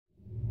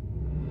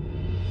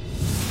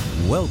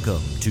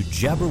Welcome to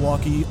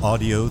Jabberwocky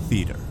Audio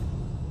Theater.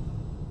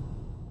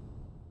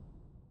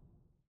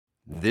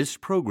 This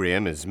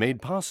program is made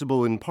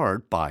possible in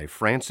part by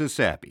Francis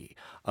Appy,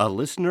 a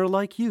listener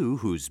like you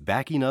who's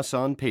backing us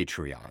on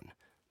Patreon.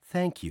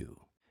 Thank you.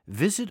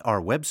 Visit our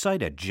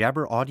website at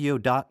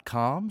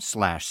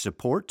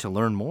jabberaudio.com/support to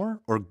learn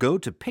more, or go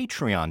to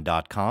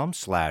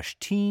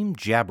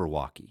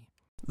patreon.com/teamjabberwocky.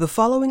 The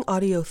following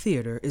audio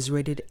theater is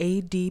rated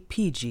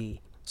AD-PG,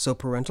 so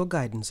parental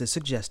guidance is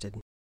suggested.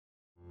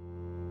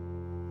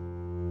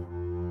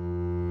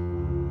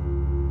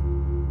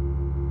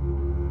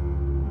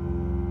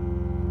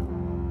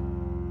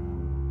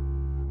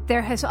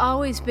 There has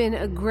always been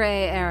a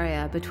gray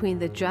area between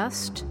the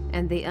just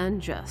and the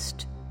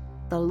unjust,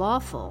 the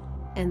lawful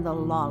and the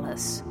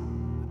lawless.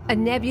 A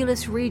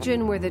nebulous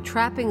region where the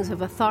trappings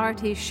of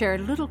authority share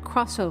little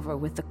crossover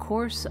with the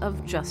course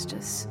of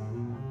justice,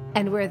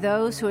 and where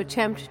those who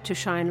attempt to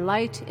shine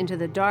light into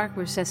the dark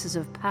recesses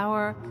of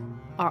power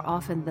are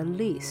often the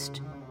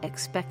least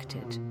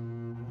expected.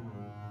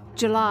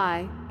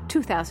 July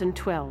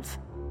 2012.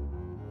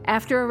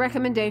 After a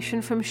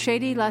recommendation from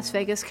shady Las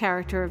Vegas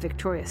character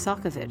Victoria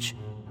Salkovich,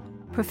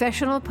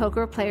 professional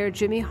poker player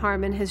Jimmy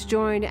Harmon has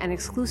joined an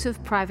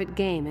exclusive private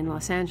game in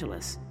Los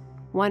Angeles,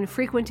 one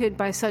frequented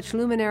by such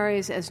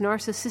luminaries as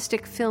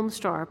narcissistic film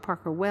star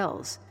Parker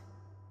Wells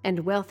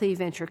and wealthy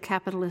venture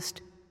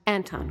capitalist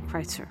Anton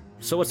Kreitzer.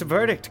 So what's the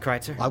verdict,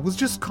 Kreitzer? I was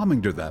just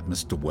coming to that,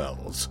 Mr.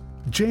 Wells.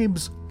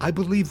 James, I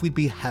believe we'd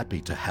be happy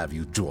to have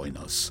you join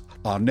us.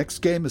 Our next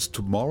game is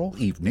tomorrow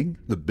evening,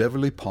 the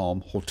Beverly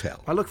Palm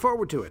Hotel. I look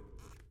forward to it.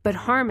 But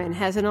Harmon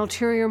has an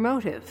ulterior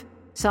motive.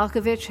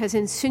 Salkovich has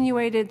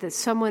insinuated that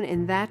someone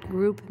in that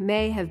group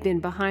may have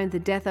been behind the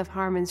death of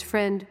Harmon's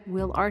friend,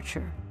 Will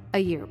Archer, a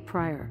year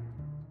prior.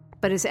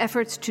 But his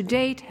efforts to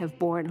date have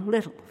borne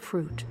little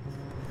fruit.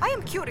 I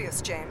am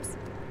curious, James.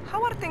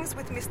 How are things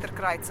with Mr.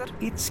 Kreitzer?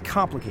 It's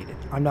complicated.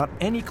 I'm not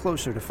any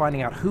closer to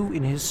finding out who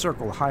in his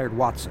circle hired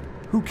Watson,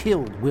 who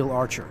killed Will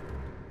Archer.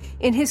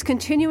 In his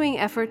continuing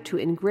effort to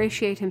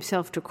ingratiate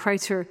himself to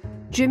Kreitzer,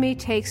 Jimmy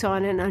takes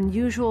on an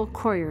unusual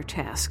courier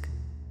task,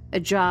 a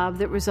job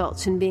that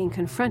results in being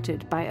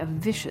confronted by a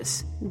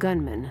vicious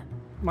gunman.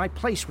 My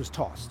place was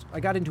tossed. I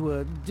got into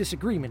a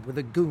disagreement with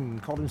a goon,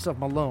 called himself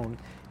Malone,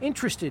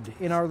 interested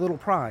in our little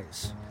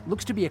prize.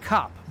 Looks to be a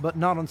cop, but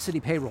not on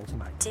city payroll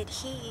tonight. Did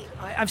he...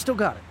 I've still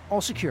got it,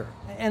 all secure,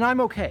 and I'm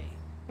okay.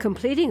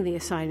 Completing the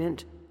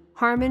assignment,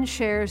 Harmon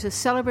shares a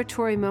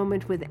celebratory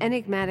moment with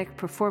enigmatic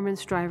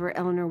performance driver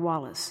Eleanor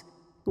Wallis,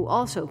 who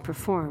also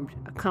performed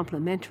a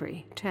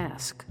complimentary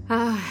task.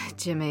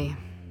 Jimmy,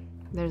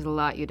 there's a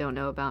lot you don't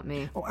know about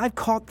me. Oh, I've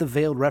caught the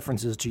veiled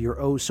references to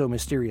your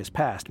oh-so-mysterious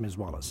past, Ms.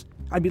 Wallis.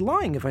 I'd be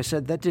lying if I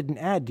said that didn't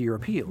add to your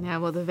appeal. Yeah,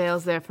 well, the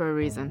veil's there for a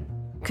reason.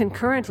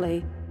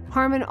 Concurrently,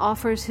 Harmon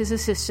offers his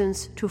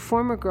assistance to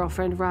former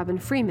girlfriend Robin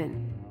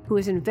Freeman, who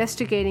is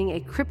investigating a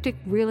cryptic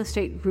real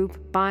estate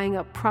group buying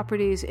up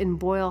properties in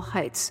Boyle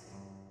Heights,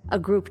 a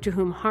group to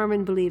whom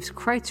Harmon believes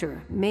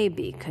Kreitzer may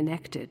be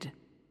connected.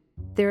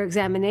 Their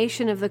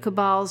examination of the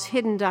cabal's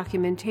hidden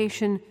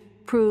documentation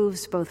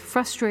proves both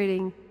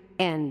frustrating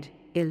and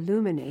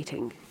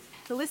illuminating.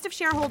 The list of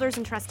shareholders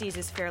and trustees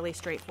is fairly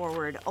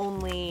straightforward,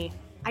 only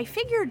I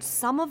figured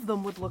some of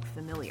them would look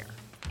familiar.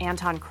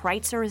 Anton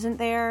Kreitzer isn't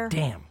there.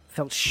 Damn,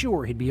 felt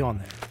sure he'd be on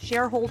there.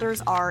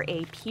 Shareholders are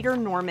a Peter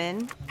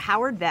Norman,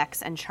 Howard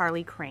Vex, and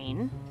Charlie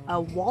Crane. A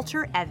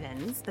Walter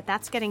Evans, but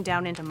that's getting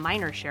down into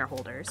minor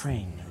shareholders.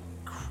 Crane.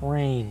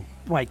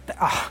 Wait,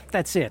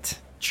 that's it.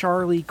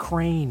 Charlie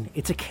Crane.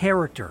 It's a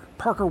character.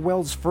 Parker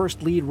Wells'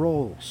 first lead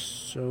role.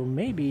 So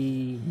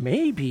maybe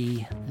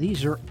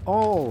these are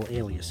all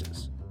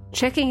aliases.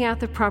 Checking out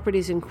the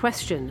properties in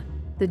question,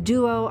 the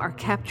duo are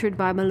captured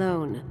by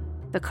Malone,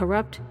 the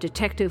corrupt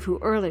detective who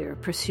earlier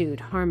pursued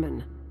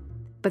Harmon.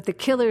 But the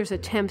killer's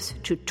attempts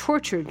to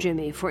torture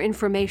Jimmy for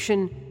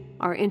information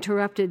are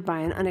interrupted by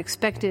an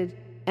unexpected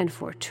and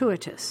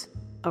fortuitous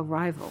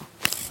arrival.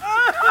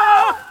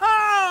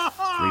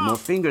 3 more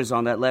fingers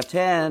on that left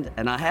hand,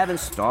 and I haven't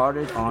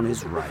started on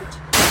his right.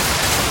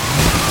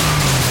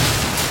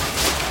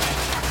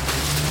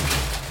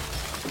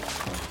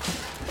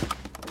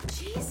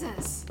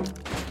 Jesus.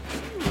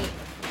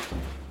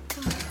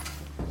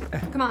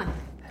 Come on,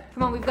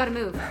 we've got to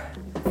move.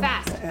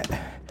 Fast.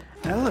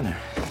 Eleanor,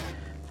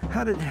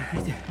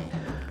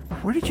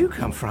 where did you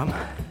come from?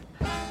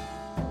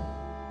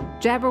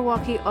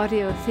 Jabberwocky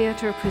Audio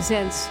Theater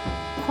presents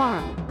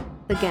Quarrel,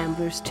 the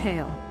Gambler's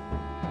Tale.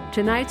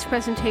 Tonight's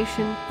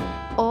presentation,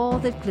 All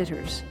That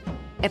Glitters,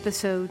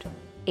 Episode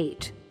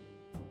 8.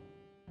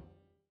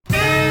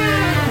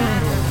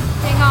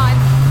 Hang on.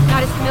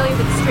 Not as familiar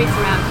with the streets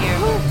around here.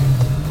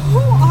 Who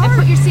are... And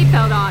put your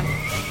seatbelt on.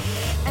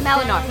 I'm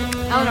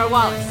Eleanor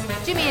Wallis.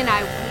 Jimmy and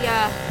I,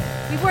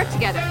 we work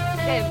together.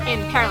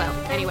 In parallel,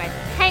 anyway.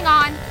 Hang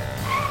on.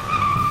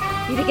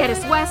 You to get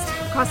us west,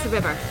 across the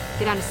river.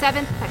 Get down to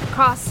 7th, back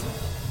across.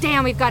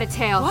 Damn, we've got a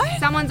tail. What?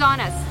 Someone's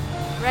on us.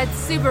 Red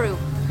Subaru.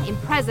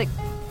 Impreza.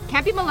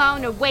 Can't be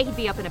Malone, no way he'd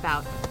be up and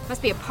about.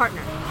 Must be a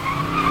partner.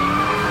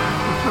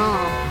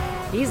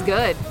 Oh, he's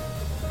good.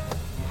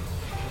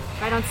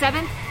 Right on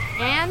 7th,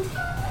 and...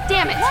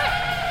 Damn it!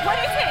 What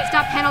is it?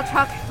 Stop panel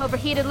truck.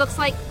 Overheated, looks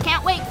like.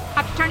 Can't wait.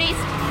 Have to turn east.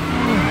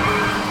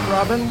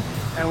 Robin,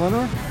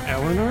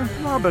 Eleanor,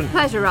 Robin.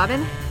 Pleasure,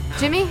 Robin.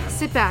 Jimmy,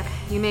 sit back.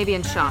 You may be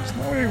in shock.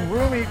 No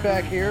roomy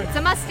back here. It's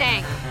a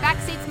Mustang. Back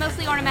seat's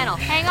mostly ornamental.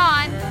 Hang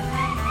on.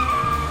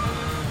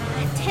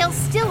 The tail's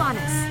still on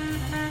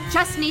us.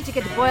 Just need to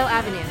get to Boyle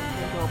Avenue.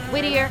 Then go up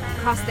Whittier,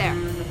 across there.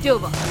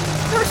 Doable.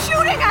 They're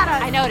shooting at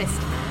us! I noticed.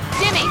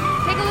 Jimmy,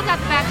 take a look out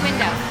the back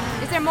window.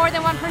 Is there more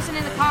than one person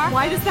in the car?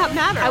 Why does that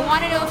matter? I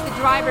want to know if the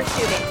driver's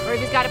shooting, or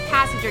if he's got a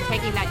passenger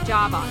taking that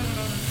job on.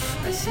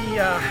 I see,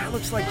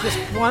 looks like just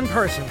one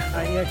person.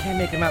 I can't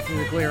make him out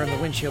through the glare on the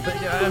windshield, but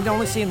I'm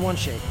only seeing one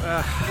shape.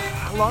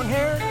 Long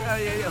hair?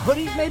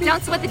 Hoodie, maybe?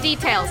 Don't sweat the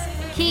details.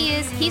 Key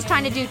is, he's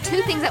trying to do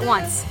 2 things at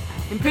once.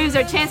 Improves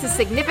our chances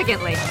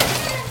significantly.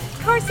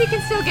 Of course, he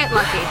can still get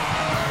lucky.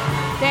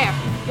 There.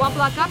 1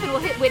 block up and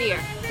we'll hit Whittier.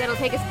 That'll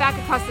take us back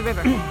across the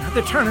river.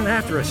 They're turning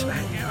after us.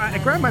 I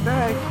grabbed my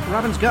bag,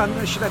 Robin's gun.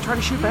 Should I try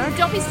to shoot back?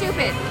 Don't be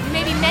stupid. You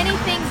may be many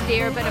things,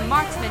 dear, but a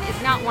marksman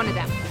is not one of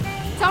them.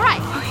 It's all right.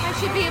 I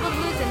should be able to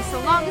lose him so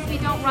long as we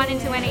don't run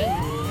into any...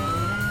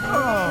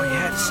 Oh,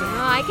 yes.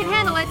 I can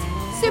handle it.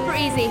 Super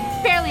easy.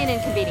 Barely an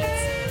inconvenience.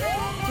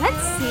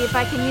 Let's see if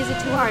I can use it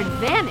to our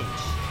advantage.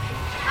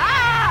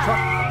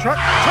 Ah! Truck!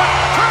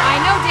 I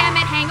know, damn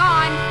it. Hang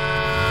on.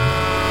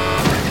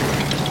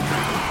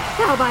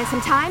 That'll buy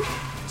some time.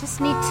 Just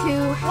need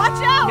to...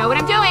 Watch out! Know what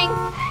I'm doing.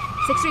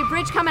 6th Street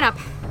Bridge coming up.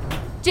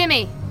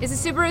 Jimmy, is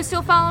the Subaru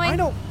still following? I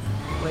don't...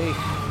 Wait,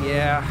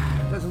 yeah.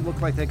 Doesn't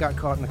look like they got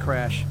caught in the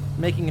crash.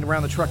 Making it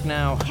around the truck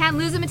now. Can't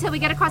lose them until we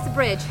get across the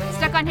bridge.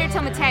 Stuck on here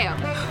till Mateo.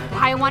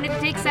 Why I wanted to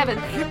take 7th.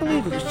 I can't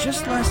believe it was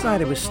just last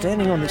night I was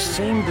standing on the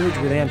same bridge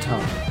with Anton.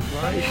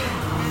 Right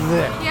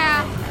there.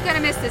 Yeah, gonna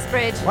miss this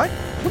bridge. What?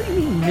 What do you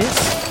mean, miss?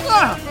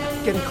 Ah!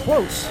 Getting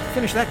close.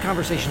 Finish that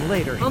conversation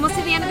later. Almost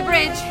to the end of the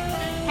bridge.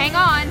 Hang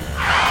on.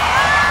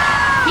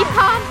 Keep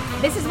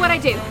calm. This is what I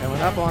do.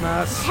 Coming up on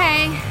us.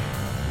 Okay.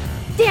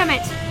 Damn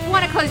it. You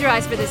want to close your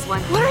eyes for this one.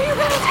 What are you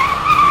gonna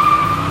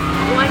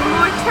do? One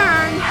more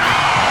turn.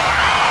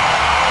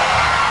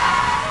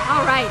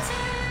 All right.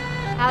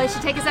 Allie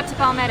should take us up to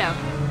Palmetto.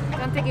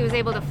 Don't think he was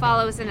able to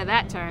follow us into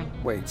that turn.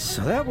 Wait,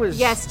 so that was...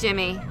 Yes,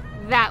 Jimmy.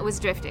 That was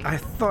drifting. I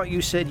thought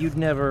you said you'd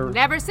never...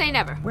 Never say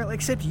never. Well,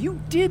 except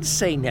you did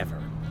say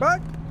never.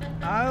 But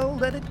I'll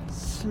let it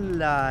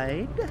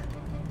slide.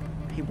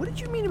 Hey, what did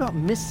you mean about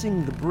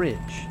missing the bridge?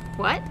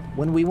 What?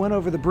 When we went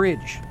over the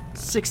bridge,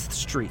 6th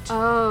Street.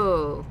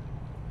 Oh.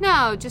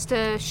 No, just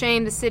a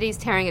shame the city's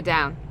tearing it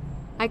down.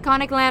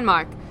 Iconic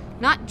landmark.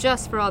 Not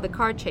just for all the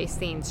car chase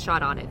scenes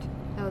shot on it.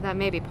 Though that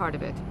may be part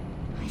of it.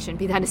 I shouldn't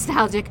be that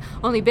nostalgic.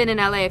 Only been in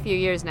LA a few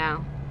years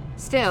now.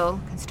 Still,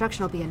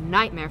 construction will be a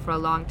nightmare for a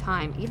long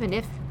time, even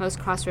if most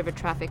cross-river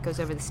traffic goes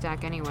over the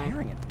stack anyway.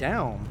 Tearing it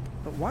down?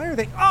 But why are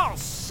they... Oh,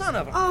 son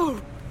of a...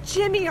 Oh,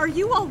 Jimmy, are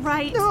you all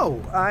right?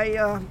 No,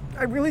 I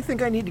really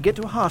think I need to get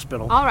to a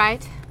hospital. All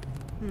right.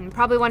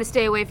 Probably want to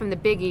stay away from the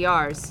big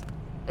ERs.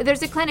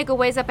 There's a clinic a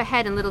ways up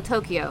ahead in Little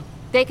Tokyo.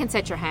 They can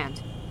set your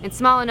hand. It's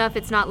small enough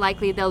it's not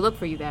likely they'll look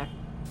for you there.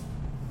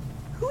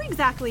 Who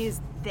exactly is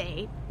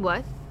they?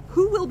 What?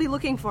 Who will be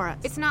looking for us?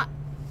 It's not...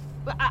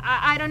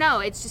 I don't know.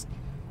 It's just...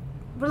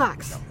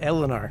 Relax.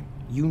 Eleanor,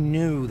 you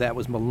knew that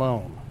was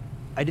Malone.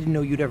 I didn't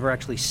know you'd ever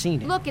actually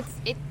seen it. Look,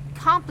 it's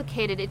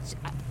complicated.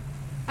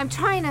 I'm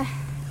trying to...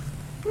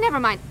 Never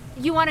mind.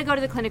 You want to go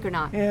to the clinic or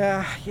not?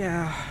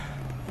 Yeah.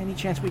 Any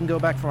chance we can go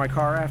back for my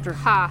car after?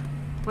 Ha.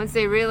 Once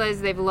they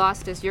realize they've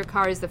lost us, your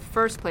car is the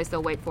first place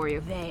they'll wait for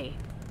you. They.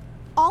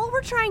 All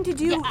we're trying to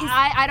do is...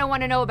 I don't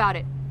want to know about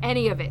it.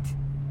 Any of it.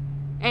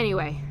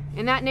 Anyway,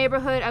 in that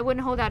neighborhood, I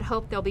wouldn't hold out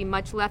hope there'll be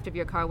much left of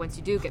your car once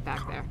you do get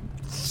back there.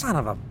 Son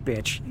of a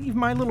bitch. Even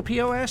my little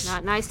POS?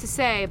 Not nice to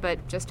say,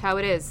 but just how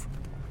it is.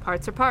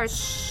 Parts are parts.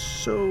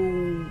 So,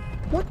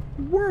 what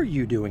were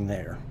you doing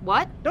there?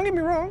 What? Don't get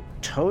me wrong.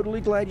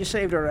 Totally glad you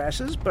saved our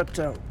asses, but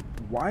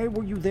why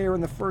were you there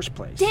in the first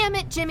place? Damn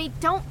it, Jimmy.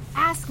 Don't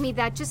ask me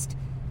that. Just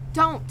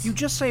don't. You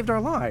just saved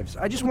our lives.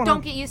 I just want to...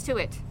 Don't get used to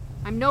it.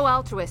 I'm no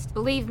altruist,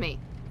 believe me.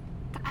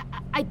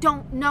 I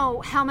don't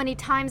know how many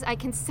times I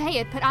can say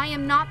it, but I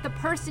am not the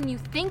person you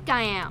think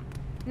I am.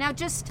 Now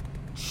just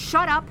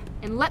shut up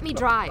and let me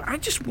drive. I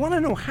just want to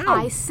know how.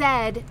 I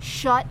said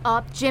shut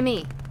up,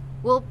 Jimmy.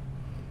 We'll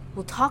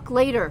talk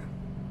later.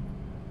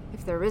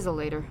 If there is a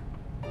later.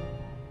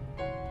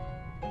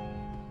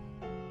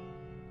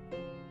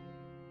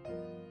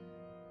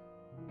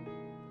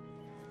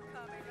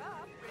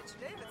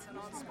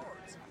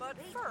 But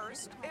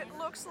first, it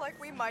looks like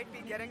we might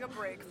be getting a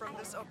break from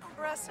this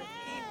oppressive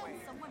heat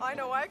wave. I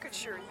know I could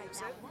sure use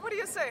it. What do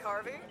you say,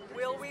 Harvey?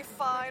 Will we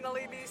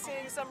finally be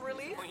seeing some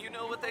relief? Well, you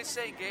know what they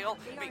say, Gail.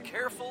 Be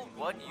careful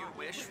what you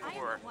wish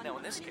for. Now,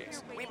 in this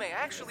case, we may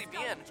actually be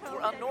in for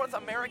a North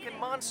American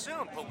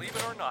monsoon, believe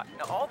it or not.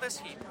 Now, all this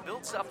heat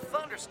builds up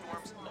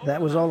thunderstorms.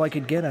 That was all I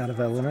could get out of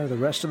Eleanor the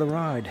rest of the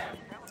ride.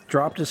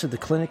 Dropped us at the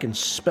clinic and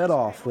sped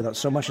off without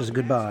so much as a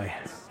goodbye.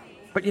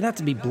 But you'd have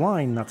to be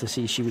blind not to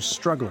see she was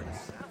struggling.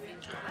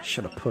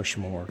 Should have pushed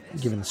more,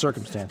 given the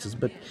circumstances,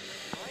 but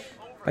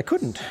I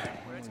couldn't.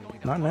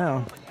 Not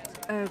now.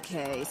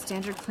 Okay,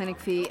 standard clinic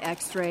fee,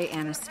 x-ray,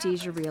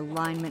 anesthesia,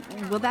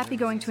 realignment. Will that be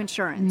going to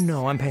insurance?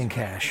 No, I'm paying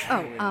cash.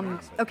 Oh,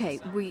 okay.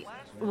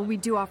 We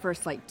do offer a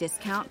slight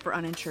discount for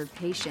uninsured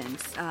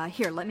patients.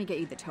 Here, let me get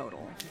you the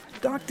total.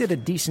 Doc did a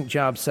decent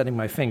job setting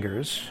my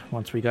fingers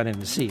once we got in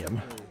to see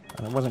him,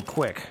 and it wasn't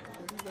quick.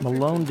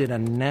 Malone did a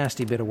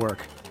nasty bit of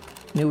work.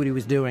 Knew what he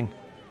was doing.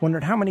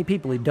 Wondered how many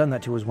people he'd done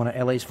that to as one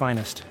of LA's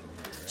finest.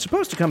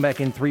 Supposed to come back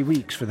in 3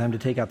 weeks for them to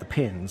take out the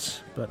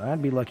pins, but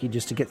I'd be lucky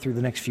just to get through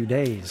the next few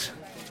days.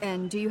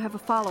 And do you have a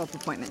follow-up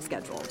appointment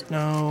scheduled?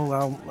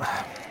 No,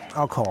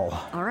 I'll call.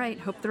 All right,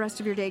 hope the rest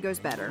of your day goes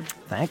better.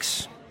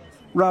 Thanks.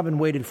 Robin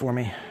waited for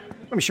me.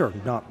 I'm sure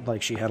not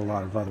like she had a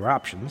lot of other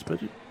options,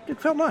 but it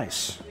felt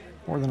nice.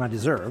 More than I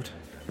deserved.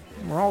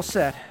 We're all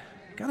set.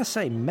 Gotta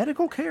say,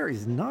 medical care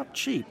is not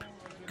cheap.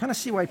 Kinda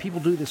see why people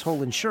do this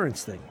whole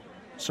insurance thing.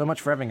 So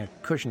much for having a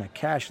cushion of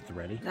cash at the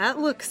ready. That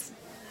looks...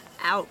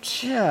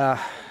 ouch.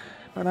 Yeah,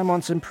 but I'm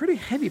on some pretty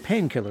heavy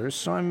painkillers,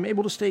 so I'm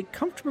able to stay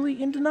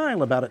comfortably in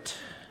denial about it.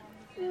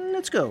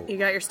 Let's go. You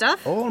got your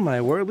stuff? All my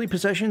worldly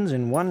possessions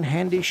in one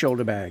handy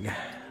shoulder bag.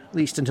 At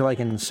least until I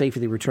can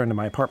safely return to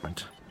my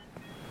apartment.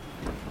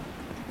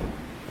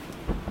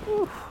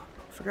 Whew.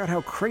 Forgot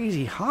how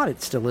crazy hot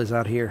it still is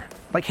out here.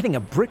 Like hitting a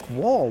brick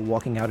wall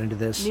walking out into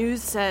this.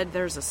 News said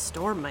there's a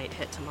storm might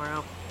hit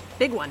tomorrow.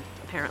 Big one,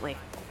 apparently.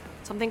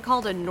 Something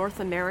called a North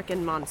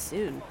American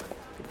monsoon.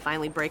 Could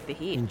finally break the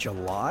heat. In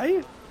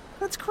July?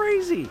 That's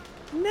crazy.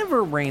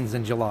 Never rains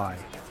in July.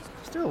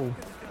 Still,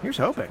 here's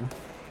hoping.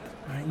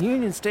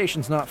 Union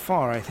Station's not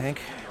far, I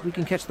think. We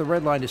can catch the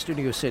red line to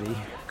Studio City,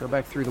 go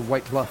back through the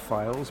White Bluff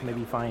files,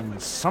 maybe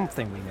find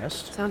something we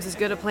missed. Sounds as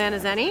good a plan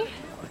as any.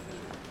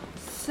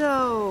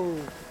 So,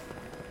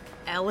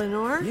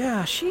 Eleanor?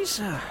 Yeah, she's,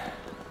 I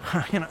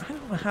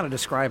don't know how to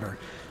describe her.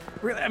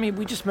 Really, I mean,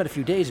 we just met a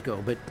few days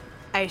ago, but...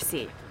 I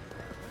see.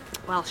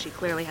 Well, she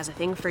clearly has a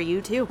thing for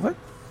you, too. What?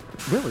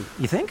 Really?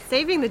 You think?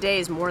 Saving the day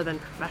is more than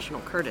professional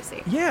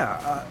courtesy.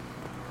 Yeah,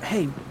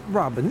 hey,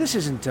 Robin, this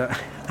isn't,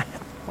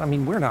 I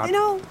mean, we're not...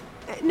 No,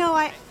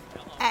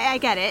 I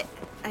get it.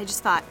 I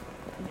just thought,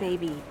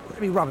 maybe... I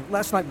mean, Robin,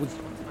 last night was,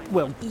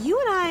 well... You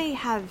and I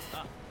have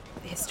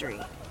history.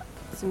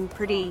 Some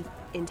pretty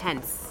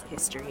intense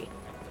history.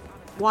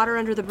 Water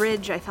under the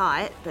bridge, I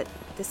thought, but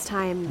this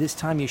time... This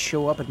time you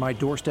show up at my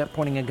doorstep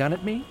pointing a gun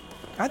at me?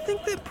 I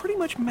think that pretty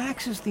much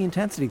maxes the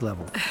intensity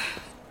level.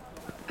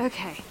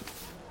 Okay.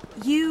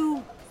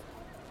 You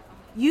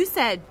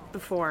said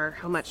before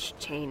how much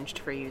changed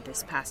for you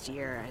this past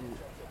year, and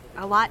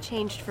a lot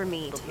changed for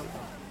me, too.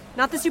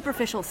 Not the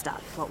superficial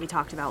stuff, what we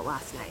talked about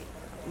last night.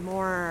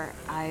 More,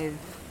 I've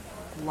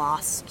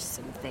lost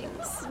some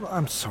things.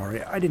 I'm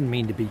sorry, I didn't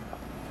mean to be...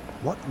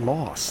 What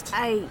lost?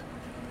 I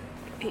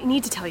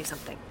need to tell you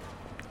something.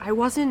 I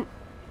wasn't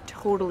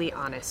totally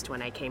honest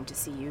when I came to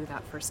see you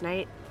that first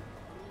night.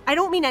 I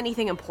don't mean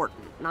anything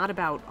important, not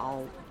about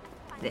all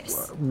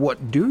this.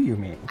 What do you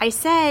mean? I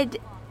said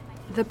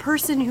the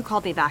person who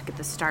called me back at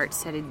the start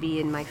said it'd be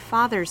in my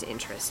father's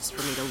interests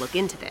for me to look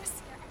into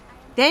this.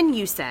 Then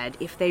you said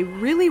if they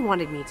really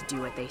wanted me to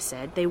do what they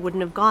said, they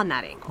wouldn't have gone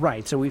that angle.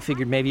 Right, so we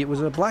figured maybe it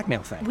was a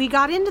blackmail thing. We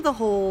got into the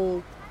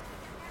whole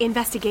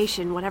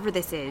investigation, whatever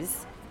this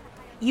is.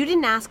 You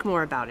didn't ask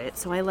more about it,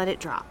 so I let it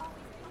drop.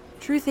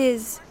 Truth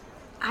is,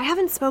 I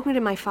haven't spoken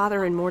to my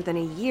father in more than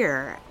a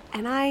year,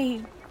 and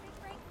I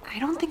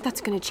don't think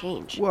that's going to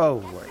change.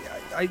 Whoa,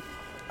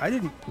 I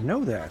didn't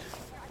know that.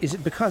 Is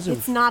it because of...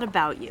 It's not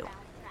about you.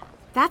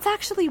 That's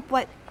actually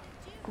what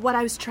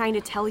I was trying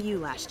to tell you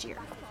last year,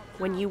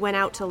 when you went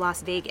out to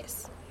Las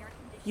Vegas.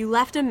 You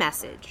left a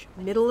message,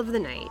 middle of the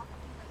night,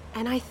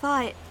 and I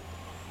thought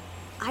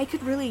I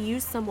could really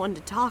use someone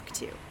to talk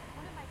to.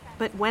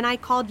 But when I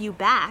called you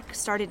back,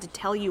 started to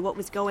tell you what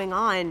was going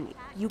on,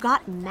 you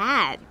got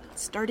mad,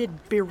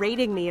 started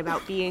berating me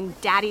about being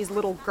Daddy's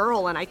little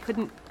girl, and I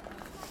couldn't...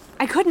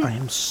 I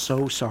am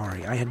so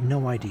sorry. I had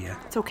no idea.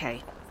 It's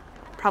okay.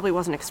 Probably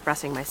wasn't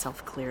expressing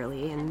myself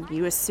clearly, and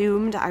you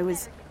assumed I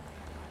was...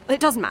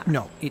 It doesn't matter.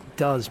 No, it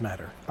does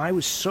matter. I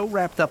was so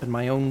wrapped up in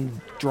my own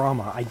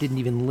drama, I didn't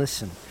even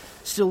listen.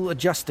 Still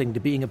adjusting to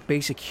being a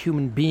basic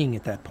human being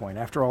at that point,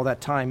 after all that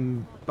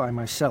time by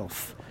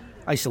myself.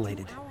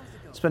 Isolated.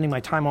 Spending my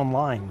time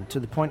online, to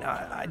the point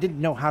I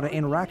didn't know how to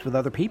interact with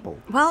other people.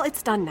 Well,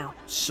 it's done now.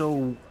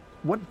 So,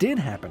 what did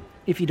happen,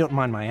 if you don't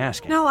mind my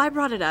asking? No, I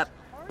brought it up.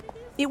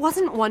 It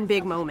wasn't one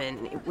big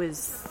moment. It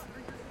was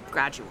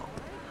gradual.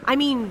 I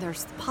mean,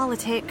 there's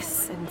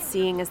politics, and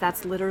seeing as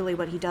that's literally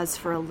what he does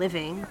for a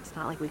living, it's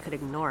not like we could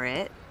ignore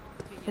it.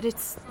 But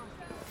it's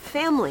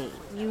family.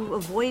 You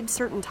avoid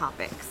certain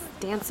topics,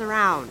 dance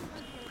around,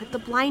 put the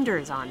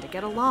blinders on to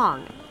get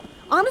along.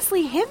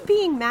 Honestly, him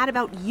being mad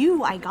about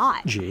you, I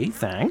got. Gee,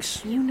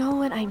 thanks. You know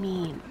what I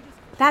mean.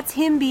 That's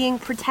him being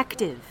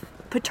protective,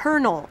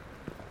 paternal.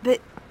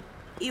 But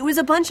it was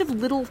a bunch of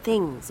little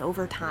things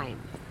over time.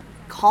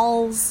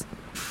 Calls,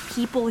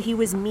 people he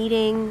was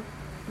meeting,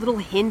 little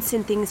hints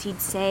and things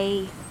he'd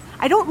say.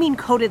 I don't mean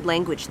coded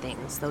language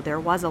things, though there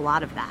was a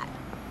lot of that,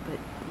 but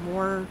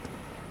more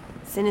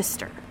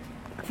sinister.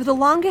 For the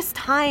longest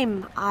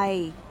time,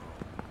 I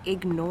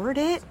ignored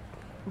it,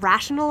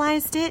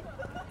 rationalized it,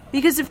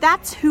 because if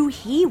that's who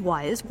he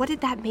was, what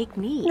did that make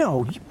me?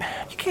 No, you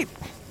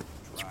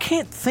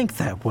can't think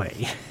that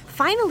way.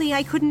 Finally,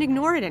 I couldn't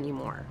ignore it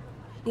anymore.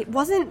 It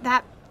wasn't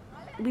that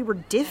we were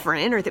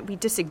different or that we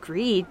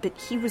disagreed, but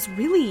he was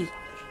really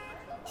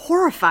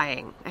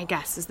horrifying, I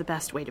guess is the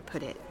best way to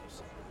put it.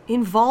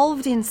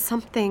 Involved in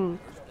something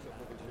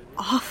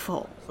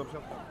awful.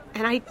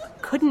 And I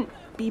couldn't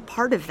be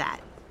part of that.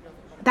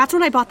 That's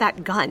when I bought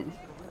that gun.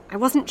 I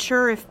wasn't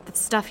sure if the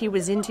stuff he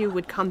was into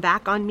would come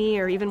back on me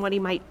or even what he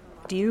might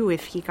do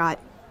if he got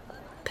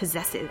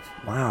possessive.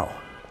 Wow.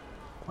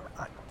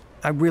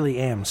 I really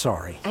am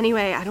sorry.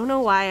 Anyway, I don't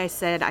know why I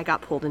said I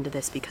got pulled into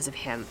this because of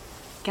him.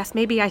 Guess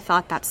maybe I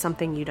thought that's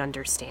something you'd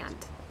understand.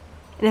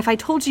 And if I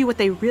told you what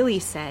they really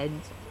said,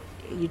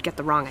 you'd get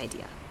the wrong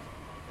idea.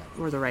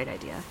 Or the right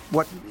idea.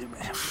 What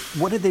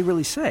did they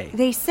really say?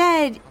 They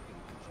said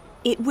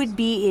it would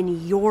be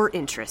in your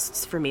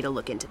interests for me to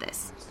look into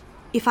this.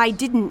 If I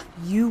didn't,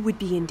 you would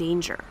be in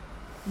danger.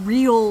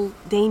 Real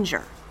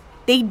danger.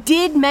 They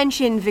did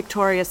mention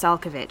Victoria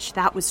Salkovich.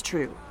 That was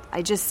true.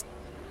 I just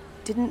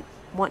didn't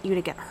want you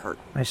to get hurt.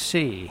 I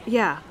see.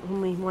 Yeah,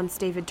 only once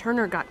David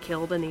Turner got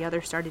killed and the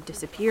other started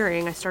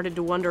disappearing, I started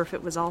to wonder if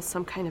it was all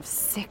some kind of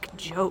sick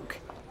joke.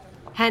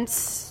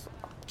 Hence,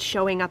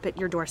 showing up at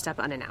your doorstep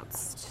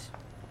unannounced.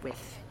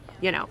 With,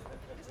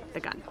 the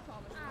gun.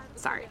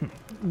 Sorry.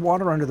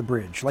 Water under the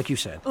bridge, like you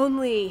said.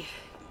 Only,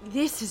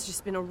 this has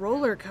just been a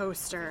roller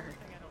coaster.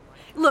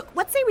 Look,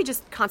 let's say we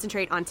just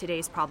concentrate on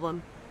today's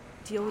problem.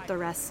 Deal with the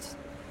rest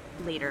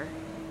later.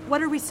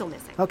 What are we still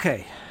missing?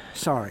 Okay,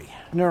 sorry.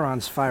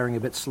 Neurons firing a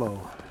bit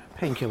slow.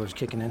 Painkillers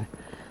kicking in.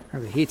 Or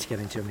the heat's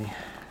getting to me.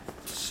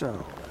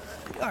 So,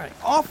 all right,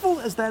 awful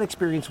as that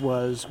experience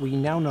was, we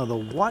now know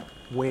the what,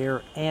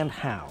 where, and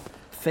how.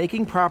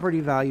 Faking property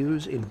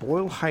values in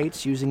Boyle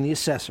Heights using the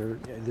assessor,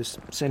 this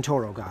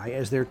Santoro guy,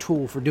 as their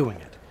tool for doing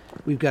it.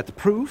 We've got the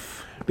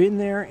proof, been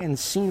there and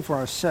seen for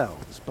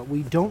ourselves, but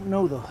we don't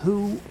know the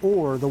who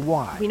or the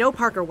why. We know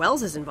Parker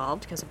Wells is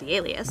involved because of the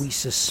alias. We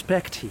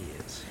suspect he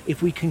is.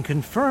 If we can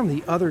confirm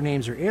the other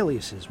names are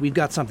aliases, we've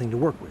got something to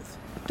work with.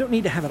 Don't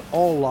need to have it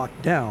all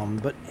locked down,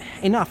 but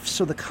enough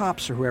so the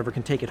cops or whoever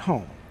can take it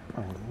home.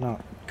 Well,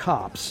 not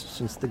cops,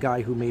 since the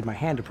guy who made my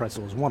hand a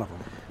pretzel is one of them.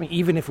 I mean,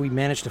 even if we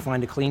manage to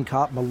find a clean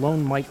cop,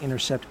 Malone might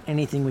intercept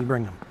anything we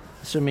bring him.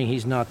 Assuming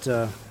he's not,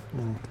 out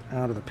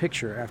of the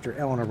picture after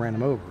Eleanor ran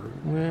him over,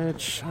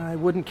 which I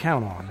wouldn't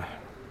count on.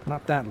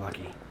 Not that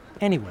lucky.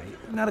 Anyway,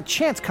 not a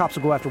chance cops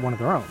will go after one of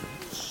their own.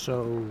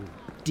 So,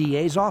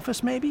 DA's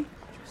office, maybe?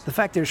 The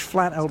fact there's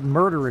flat-out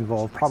murder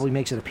involved probably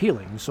makes it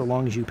appealing, so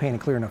long as you paint a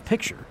clear enough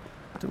picture.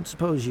 Don't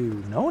suppose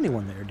you know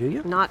anyone there, do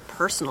you? Not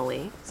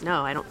personally.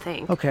 No, I don't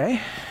think.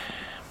 Okay.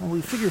 Well,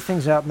 we figure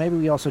things out. Maybe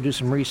we also do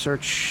some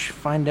research,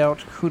 find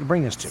out who to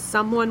bring this to.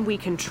 Someone we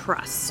can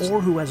trust.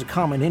 Or who has a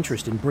common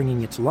interest in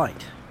bringing it to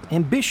light.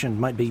 Ambition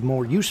might be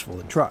more useful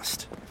than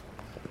trust.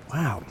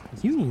 Wow,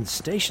 Union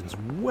Station's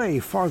way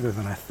farther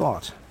than I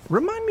thought.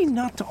 Remind me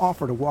not to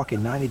offer to walk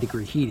in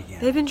 90-degree heat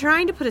again. They've been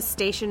trying to put a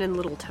station in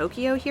Little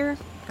Tokyo here.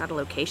 Got a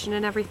location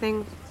and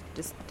everything.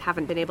 Just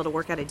haven't been able to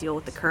work out a deal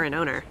with the current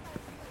owner.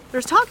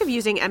 There's talk of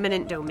using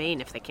eminent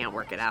domain if they can't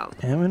work it out.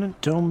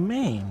 Eminent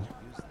domain?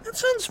 That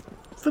sounds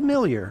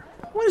familiar.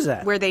 What is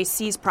that? Where they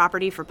seize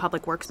property for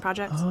public works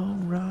projects. Oh,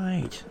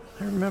 right.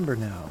 I remember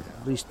now,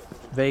 at least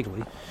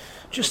vaguely.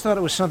 Just thought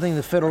it was something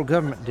the federal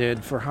government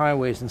did for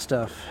highways and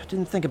stuff.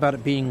 Didn't think about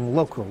it being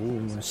local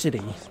in the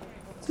city.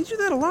 They do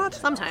that a lot?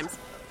 Sometimes.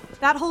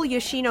 That whole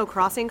Yoshino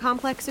Crossing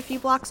complex a few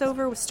blocks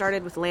over was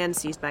started with land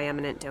seized by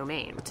eminent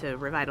domain to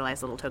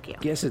revitalize Little Tokyo.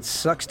 Guess it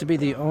sucks to be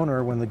the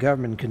owner when the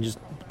government can just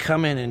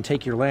come in and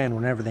take your land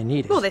whenever they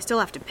need it. Well, they still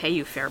have to pay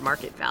you fair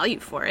market value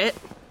for it.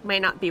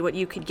 Might not be what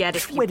you could get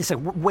if you... Wait a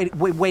second.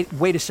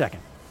 Wait a second.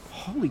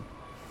 Holy...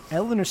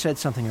 Eleanor said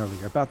something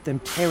earlier about them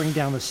tearing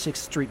down the 6th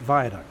Street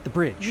Viaduct, the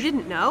bridge. You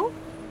didn't know?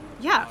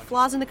 Yeah,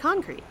 flaws in the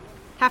concrete.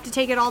 Have to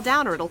take it all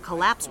down or it'll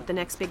collapse with the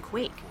next big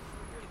quake.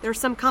 There's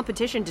some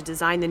competition to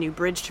design the new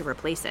bridge to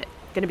replace it.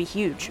 Gonna be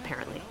huge,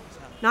 apparently.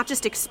 Not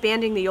just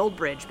expanding the old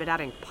bridge, but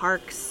adding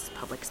parks,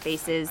 public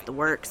spaces, the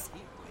works.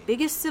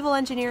 Biggest civil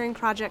engineering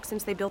project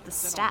since they built the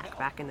Stack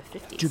back in the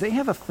 50s. Do they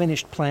have a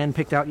finished plan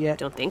picked out yet?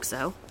 Don't think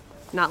so.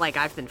 Not like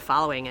I've been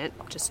following it,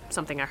 just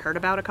something I heard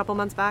about a couple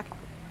months back.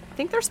 I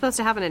think they're supposed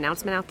to have an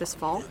announcement out this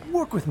fall.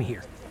 Work with me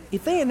here.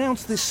 If they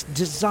announced this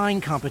design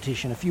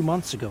competition a few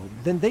months ago,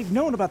 then they've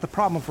known about the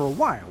problem for a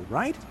while,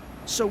 right?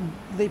 So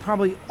they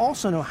probably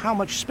also know how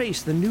much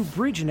space the new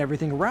bridge and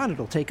everything around it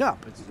will take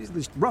up, at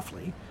least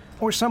roughly.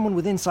 Or someone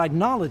with inside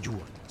knowledge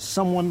would.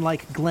 Someone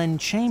like Glenn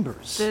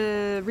Chambers.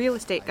 The real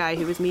estate guy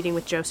who was meeting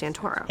with Joe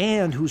Santoro.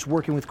 And who's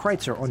working with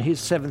Kreitzer on his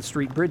 7th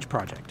Street Bridge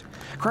project.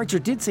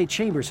 Kreitzer did say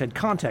Chambers had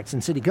contacts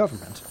in city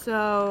government.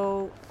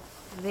 So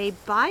they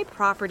buy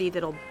property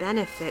that'll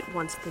benefit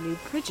once the new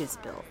bridge is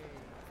built.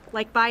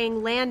 Like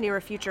buying land near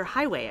a future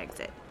highway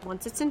exit.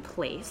 Once it's in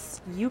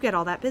place, you get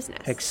all that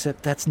business.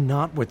 Except that's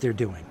not what they're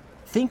doing.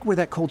 Think where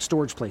that cold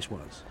storage place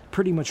was.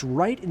 Pretty much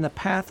right in the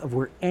path of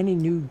where any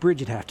new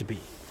bridge would have to be.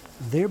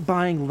 They're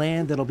buying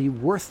land that'll be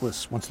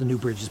worthless once the new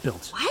bridge is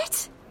built.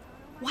 What?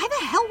 Why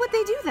the hell would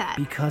they do that?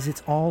 Because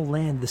it's all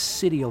land the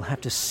city will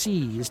have to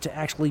seize to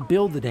actually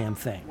build the damn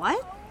thing.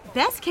 What?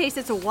 Best case,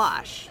 it's a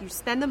wash. You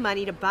spend the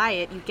money to buy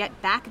it, you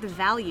get back the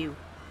value.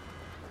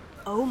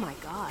 Oh my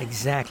God.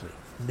 Exactly.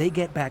 They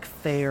get back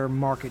fair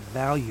market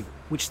value,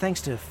 which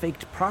thanks to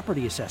faked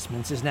property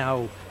assessments is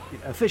now,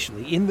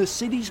 officially, in the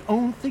city's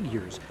own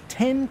figures,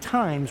 10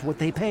 times what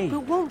they paid.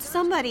 But won't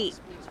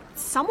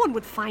someone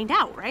would find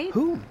out, right?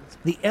 Who?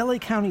 The LA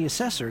County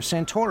Assessor,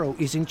 Santoro,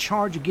 is in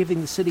charge of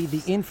giving the city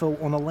the info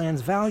on the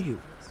land's value,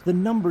 the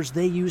numbers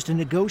they use to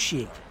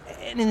negotiate.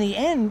 And in the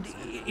end,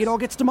 it all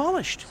gets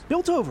demolished,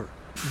 built over.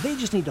 They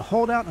just need to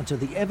hold out until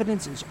the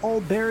evidence is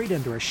all buried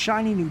under a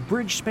shiny new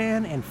bridge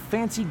span and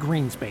fancy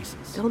green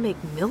spaces. They'll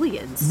make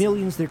millions.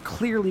 Millions they're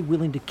clearly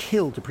willing to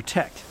kill to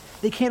protect.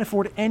 They can't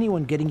afford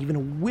anyone getting even a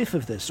whiff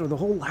of this, or the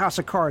whole house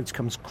of cards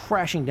comes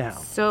crashing down.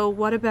 So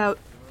what about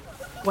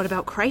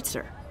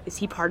Kreitzer? Is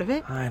he part of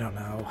it? I don't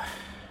know.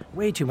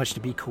 Way too much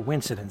to be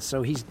coincidence,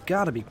 so he's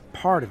got to be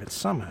part of it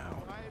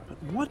somehow.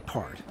 But what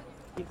part?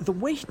 The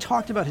way he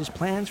talked about his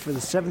plans for the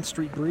 7th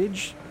Street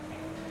Bridge...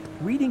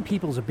 Reading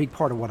people is a big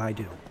part of what I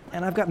do,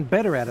 and I've gotten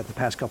better at it the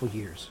past couple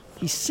years.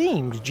 He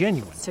seemed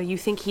genuine. So you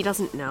think he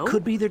doesn't know?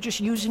 Could be they're just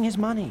using his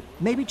money.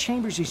 Maybe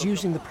Chambers is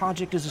using the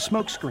project as a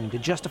smokescreen to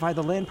justify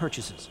the land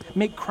purchases.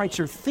 Make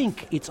Kreitzer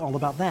think it's all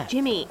about that.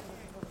 Jimmy,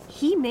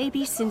 he may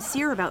be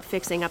sincere about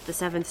fixing up the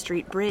 7th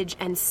Street Bridge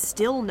and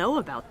still know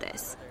about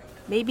this.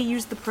 Maybe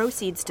use the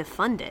proceeds to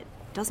fund it.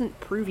 Doesn't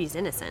prove he's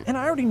innocent. And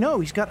I already know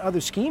he's got other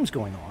schemes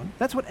going on.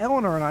 That's what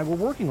Eleanor and I were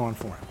working on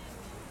for him.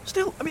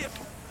 Still, I mean...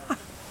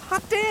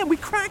 Hot damn, we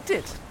cracked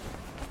it!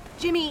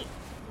 Jimmy,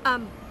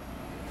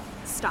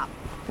 stop.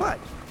 What?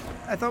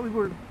 I thought we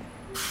were...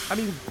 I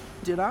mean,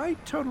 did I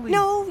totally...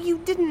 No, you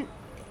didn't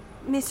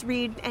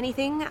misread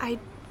anything. I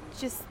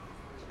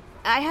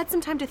had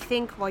some time to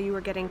think while you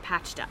were getting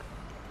patched up.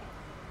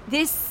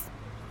 This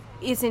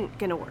isn't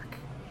gonna work.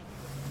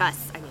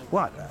 Us, I mean.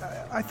 What?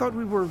 I thought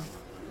we were,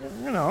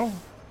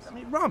 I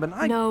mean, Robin,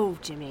 No,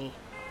 Jimmy.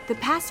 The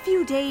past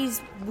few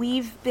days,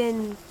 we've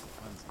been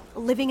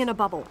living in a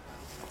bubble.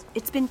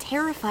 It's been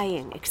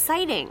terrifying,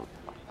 exciting,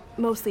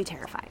 mostly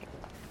terrifying.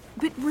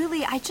 But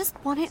really, I just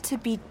want it to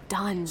be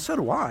done. So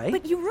do I.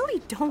 But you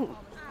really don't.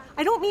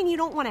 I don't mean you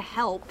don't want to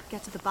help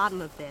get to the bottom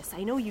of this.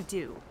 I know you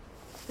do.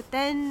 But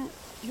then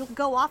you'll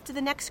go off to the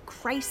next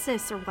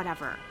crisis or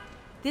whatever.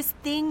 This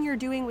thing you're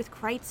doing with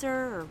Kreitzer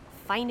or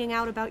finding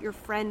out about your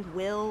friend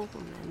Will,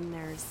 and then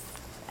there's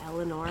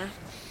Eleanor.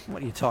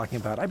 What are you talking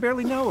about? I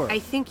barely know her. I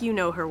think you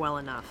know her well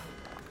enough.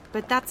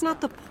 But that's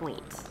not the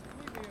point.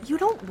 You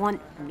don't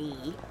want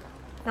me.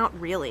 Not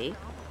really.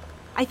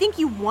 I think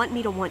you want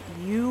me to want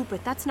you,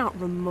 but that's not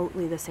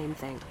remotely the same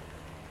thing.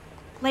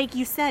 Like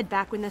you said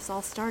back when this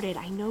all started,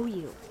 I know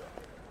you.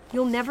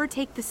 You'll never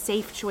take the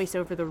safe choice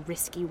over the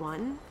risky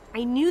one.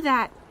 I knew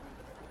that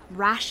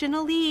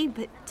rationally,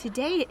 but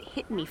today it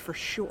hit me for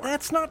sure.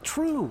 That's not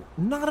true.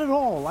 Not at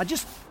all. I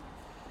just...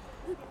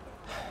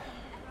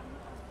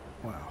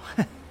 Wow.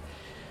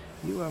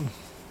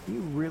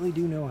 You really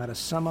do know how to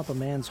sum up a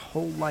man's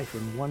whole life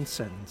in one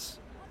sentence.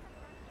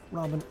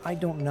 Robin, I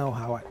don't know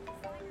how I...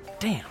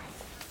 Damn.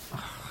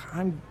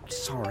 I'm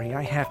sorry,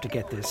 I have to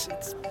get this.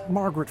 It's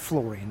Margaret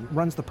Florian,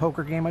 runs the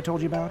poker game I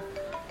told you about.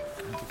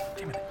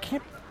 Damn it, I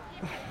can't...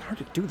 Hard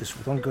to do this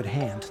with one good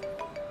hand.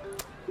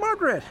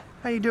 Margaret,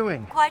 how you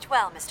doing? Quite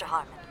well, Mr.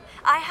 Harmon.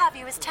 I have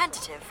you as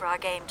tentative for our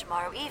game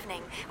tomorrow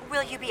evening.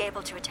 Will you be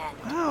able to attend?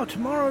 Wow,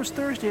 tomorrow's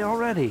Thursday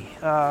already.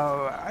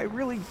 I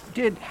really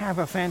did have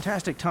a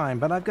fantastic time,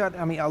 but I've got,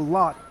 a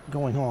lot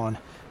going on.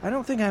 I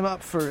don't think I'm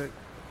up for...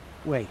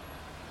 Wait.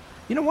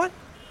 You know what?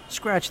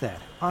 Scratch that.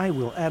 I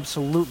will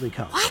absolutely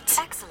come. What?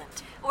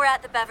 Excellent. We're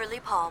at the Beverly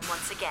Palm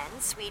once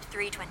again, Suite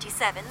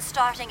 327,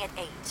 starting at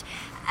 8.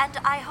 And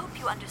I hope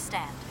you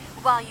understand,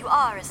 while you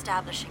are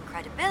establishing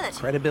credibility...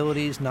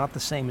 Credibility is not the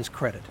same as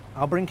credit.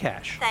 I'll bring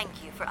cash.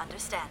 Thank you for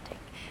understanding.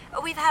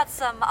 We've had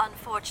some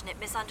unfortunate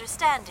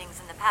misunderstandings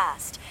in the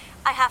past.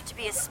 I have to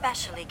be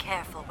especially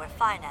careful where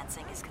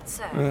financing is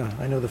concerned.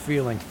 I know the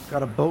feeling.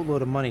 Got a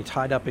boatload of money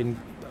tied up in...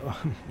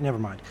 never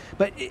mind.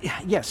 But,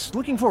 yes,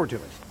 looking forward to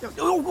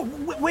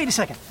it. Wait a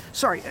second.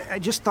 Sorry, I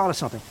just thought of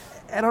something.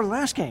 At our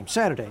last game,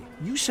 Saturday,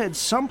 you said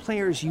some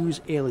players use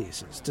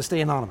aliases to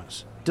stay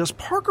anonymous. Does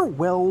Parker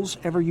Wells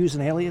ever use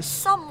an alias?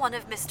 Someone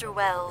of Mr.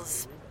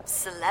 Wells'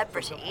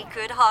 celebrity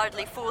could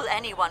hardly fool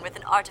anyone with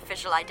an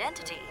artificial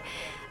identity.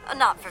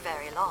 Not for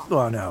very long.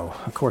 Oh, no,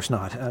 of course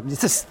not.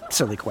 It's a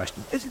silly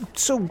question.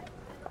 So,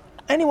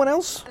 anyone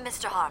else?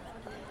 Mr. Harmon,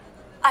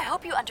 I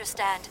hope you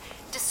understand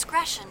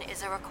discretion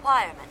is a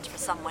requirement for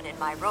someone in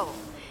my role.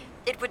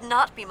 It would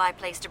not be my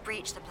place to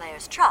breach the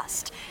player's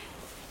trust.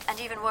 And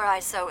even were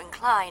I so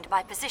inclined,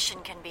 my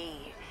position can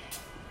be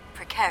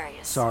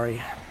precarious.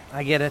 Sorry,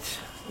 I get it.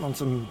 on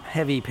some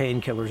heavy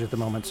painkillers at the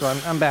moment, so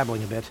I'm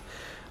babbling a bit.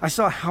 I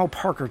saw how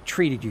Parker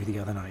treated you the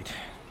other night.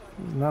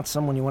 Not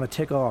someone you want to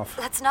tick off.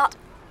 Let's not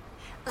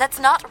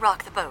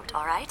rock the boat,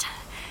 all right?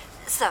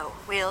 So,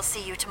 we'll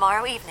see you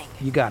tomorrow evening.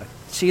 You got it.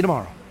 See you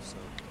tomorrow.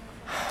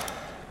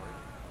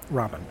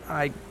 Robin,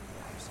 I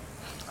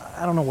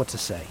don't know what to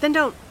say. Then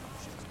don't.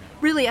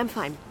 Really, I'm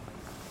fine.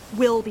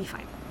 We'll be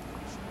fine.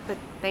 But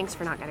thanks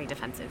for not getting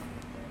defensive.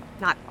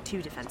 Not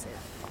too defensive.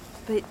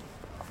 But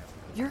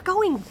you're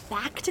going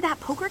back to that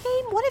poker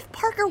game? What if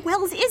Parker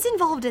Wells is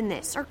involved in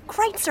this? Or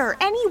Kreitzer,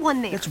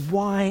 anyone there? That's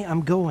why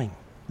I'm going.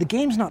 The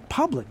game's not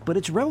public, but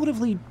it's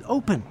relatively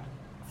open.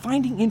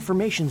 Finding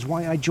information's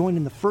why I joined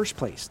in the first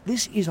place.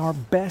 This is our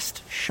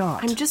best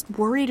shot. I'm just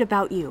worried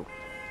about you.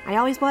 I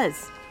always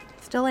was.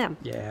 Still am.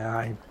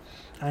 Yeah,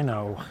 I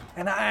know.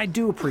 And I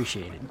do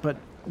appreciate it, but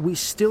we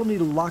still need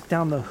to lock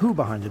down the who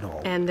behind it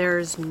all. And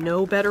there's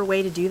no better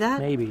way to do that?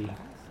 Maybe.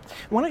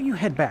 Why don't you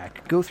head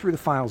back, go through the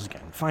files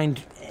again,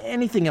 find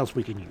anything else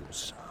we can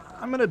use.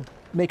 I'm gonna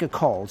make a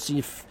call, see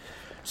if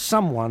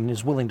someone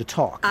is willing to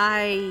talk.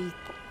 I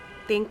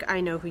think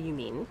I know who you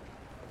mean.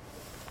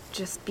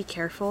 Just be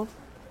careful.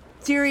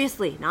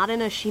 Seriously, not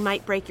in a she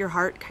might break your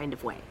heart kind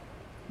of way.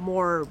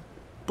 More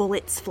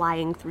bullets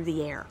flying through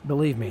the air.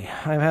 Believe me,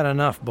 I've had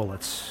enough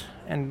bullets,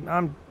 and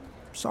I'm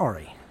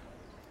sorry.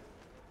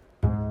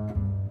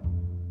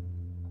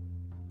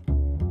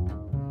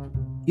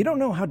 You don't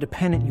know how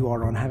dependent you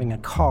are on having a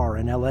car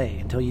in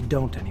LA until you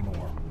don't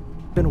anymore.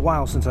 Been a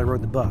while since I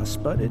rode the bus,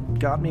 but it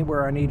got me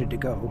where I needed to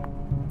go.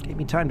 Gave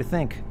me time to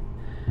think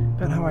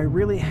about how I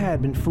really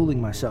had been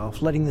fooling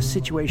myself, letting the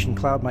situation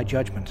cloud my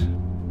judgment.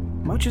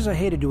 Much as I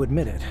hated to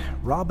admit it,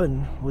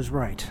 Robin was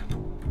right.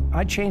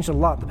 I'd changed a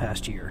lot the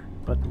past year,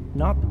 but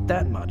not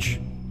that much.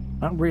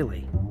 Not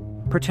really.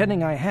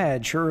 Pretending I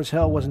had sure as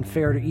hell wasn't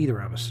fair to either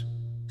of us.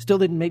 Still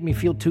didn't make me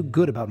feel too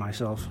good about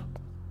myself.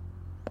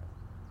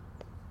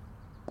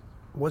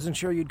 Wasn't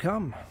sure you'd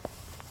come.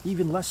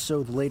 Even less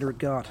so the later it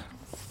got.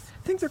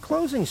 Think they're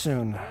closing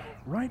soon,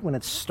 right when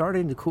it's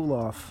starting to cool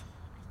off.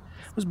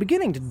 Was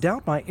beginning to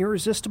doubt my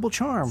irresistible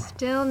charm.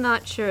 Still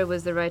not sure it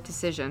was the right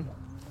decision.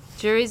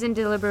 Jury's in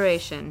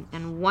deliberation,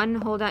 and one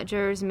holdout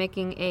juror's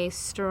making a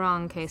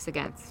strong case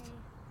against.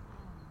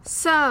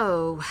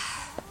 So,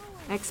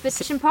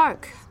 Expedition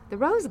Park, the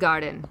Rose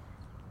Garden.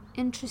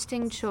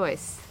 Interesting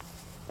choice.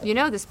 You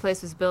know this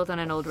place was built on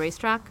an old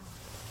racetrack?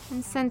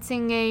 And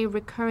sensing a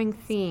recurring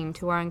theme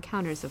to our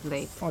encounters of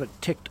late. Thought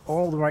it ticked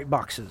all the right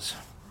boxes.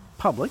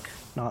 Public,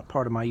 not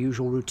part of my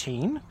usual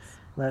routine.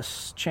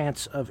 Less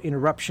chance of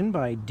interruption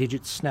by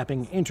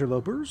digit-snapping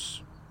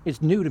interlopers.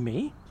 It's new to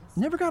me.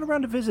 Never got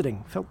around to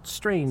visiting. Felt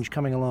strange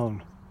coming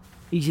alone.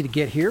 Easy to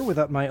get here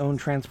without my own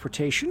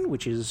transportation,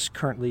 which is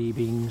currently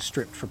being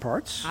stripped for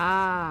parts.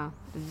 Ah,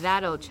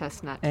 that old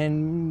chestnut.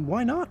 And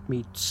why not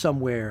meet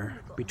somewhere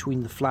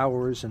between the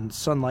flowers and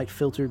sunlight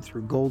filtered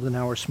through golden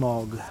hour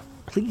smog?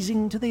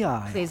 Pleasing to the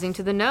eye. Pleasing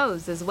to the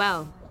nose as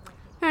well.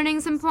 Earning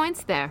some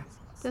points there.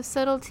 Though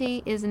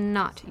subtlety is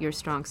not your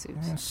strong suit.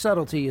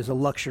 Subtlety is a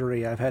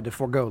luxury I've had to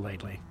forego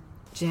lately.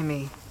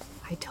 Jimmy,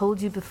 I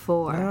told you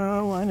before.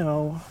 Oh, I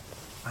know.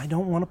 I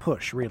don't want to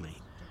push, really.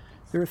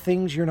 There are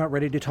things you're not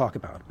ready to talk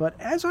about. But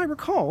as I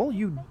recall,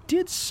 you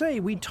did say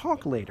we'd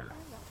talk later.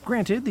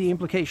 Granted, the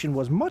implication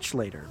was much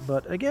later,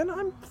 but again,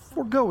 I'm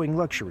foregoing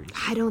luxuries.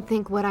 I don't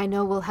think what I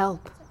know will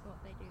help.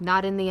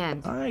 Not in the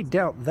end. I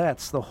doubt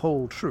that's the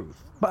whole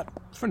truth. But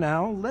for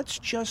now, let's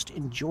just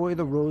enjoy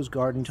the Rose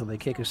Garden till they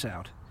kick us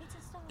out.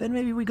 Then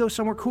maybe we go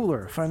somewhere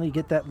cooler, finally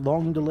get that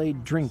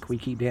long-delayed drink we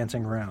keep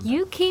dancing around.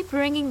 You keep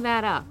bringing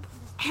that up,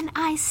 and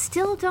I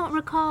still don't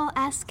recall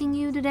asking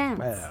you to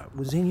dance. It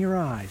was in your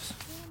eyes.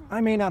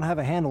 I may not have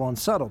a handle on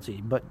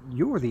subtlety, but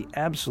you're the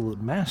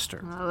absolute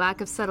master. A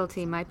lack of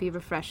subtlety might be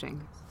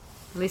refreshing.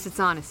 At least it's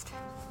honest.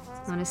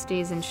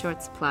 Honesty is in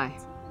short supply,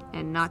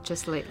 and not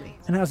just lately.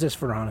 And how's this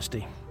for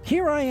honesty?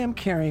 Here I am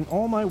carrying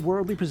all my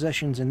worldly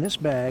possessions in this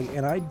bag,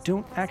 and I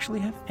don't actually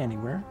have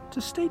anywhere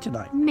to stay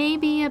tonight.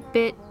 Maybe a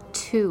bit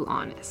too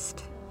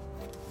honest.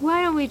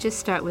 Why don't we just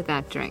start with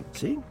that drink?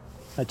 See?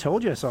 I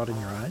told you I saw it in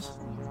your eyes.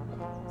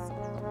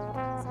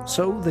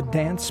 So the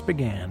dance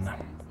began.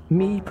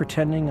 Me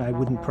pretending I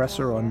wouldn't press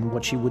her on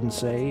what she wouldn't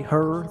say,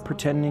 her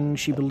pretending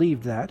she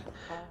believed that,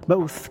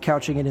 both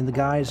couching it in the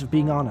guise of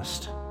being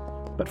honest.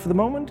 But for the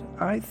moment,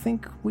 I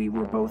think we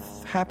were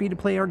both happy to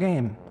play our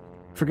game,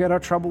 forget our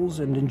troubles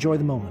and enjoy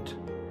the moment.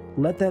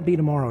 Let that be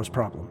tomorrow's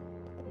problem,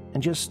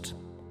 and just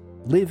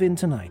live in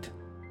tonight.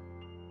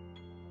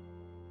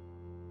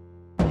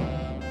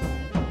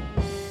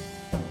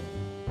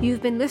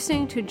 You've been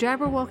listening to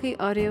Jabberwocky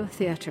Audio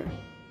Theater.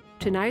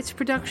 Tonight's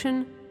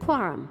production,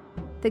 Quorum,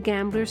 The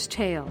Gambler's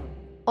Tale,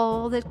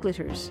 All That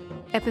Glitters,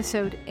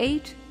 Episode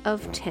 8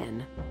 of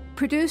 10.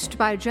 Produced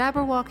by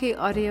Jabberwocky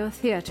Audio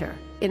Theater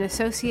in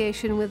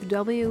association with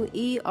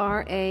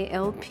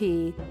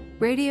WERALP,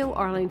 Radio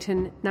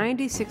Arlington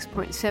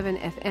 96.7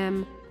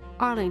 FM,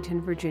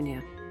 Arlington,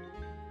 Virginia.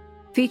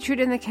 Featured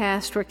in the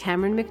cast were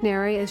Cameron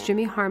McNary as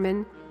Jimmy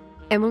Harmon,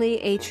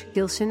 Emily H.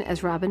 Gilson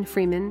as Robin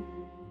Freeman,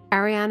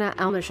 Ariana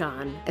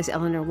Almajan as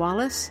Eleanor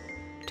Wallis,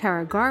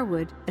 Tara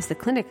Garwood as the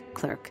clinic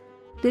clerk,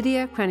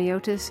 Lydia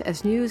Craniotis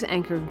as news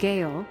anchor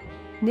Gail,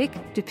 Nick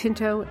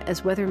DePinto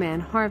as weatherman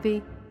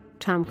Harvey,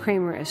 Tom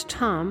Kramer as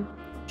Tom,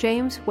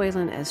 James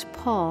Whalen as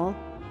Paul,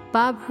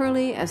 Bob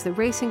Hurley as the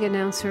racing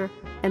announcer,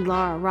 and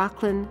Laura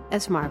Rocklin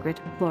as Margaret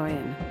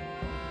Florian.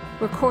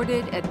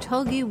 Recorded at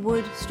Tulgey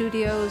Wood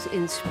Studios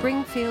in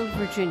Springfield,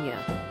 Virginia,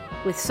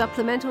 with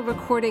supplemental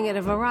recording at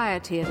a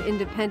variety of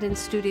independent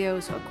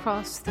studios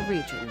across the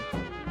region.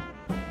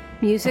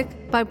 Music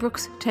by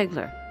Brooks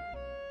Tegler.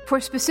 For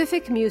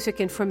specific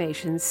music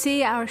information,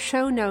 see our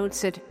show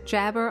notes at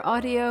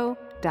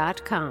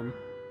jabberaudio.com.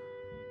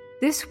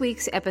 This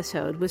week's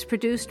episode was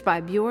produced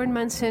by Bjorn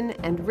Munson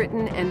and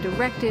written and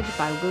directed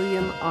by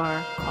William R.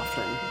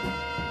 Coughlin.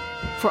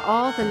 For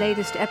all the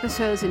latest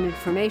episodes and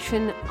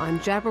information on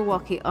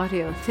Jabberwocky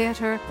Audio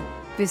Theater,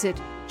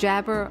 visit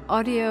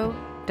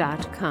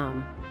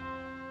jabberaudio.com.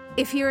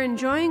 If you're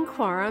enjoying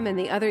Quorum and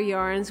the other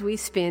yarns we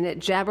spin at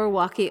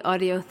Jabberwocky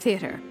Audio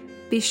Theater,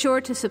 be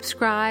sure to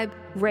subscribe,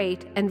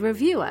 rate, and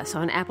review us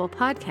on Apple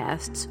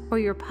Podcasts or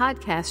your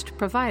podcast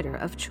provider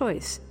of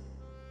choice.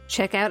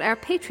 Check out our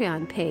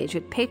Patreon page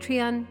at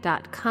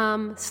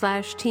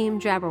patreon.com/Team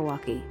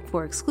Jabberwocky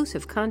for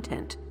exclusive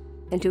content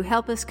and to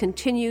help us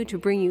continue to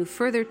bring you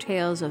further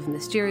tales of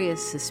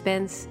mysterious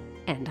suspense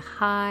and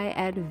high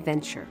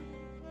adventure.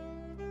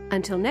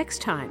 Until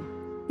next time,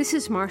 this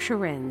is Marcia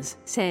Renz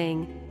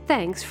saying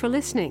thanks for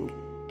listening,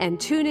 and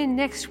tune in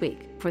next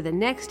week for the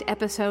next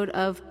episode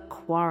of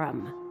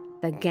Quorum,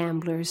 The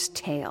Gambler's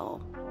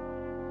Tale.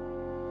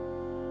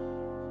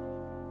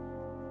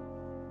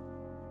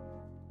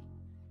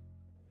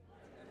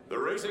 The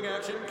racing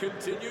action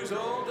continues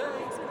all day.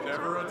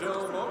 Never a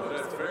dull moment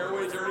at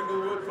Fairway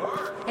Inglewood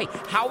Park. Hey,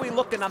 how are we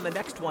looking on the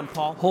next one,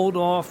 Paul? Hold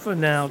off for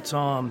now,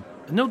 Tom.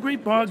 No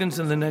great bargains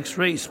in the next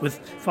race with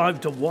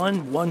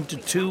 5-1,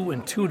 1-2,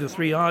 and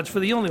 2-3 odds for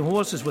the only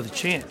horses with a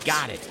chance.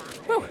 Got it.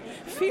 Whew,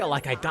 feel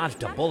like I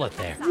dodged a bullet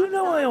there. You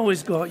know I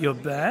always got your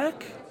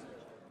back.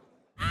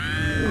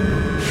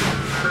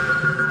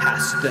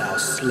 Hast thou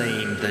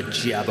slain the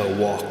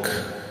Jabberwock?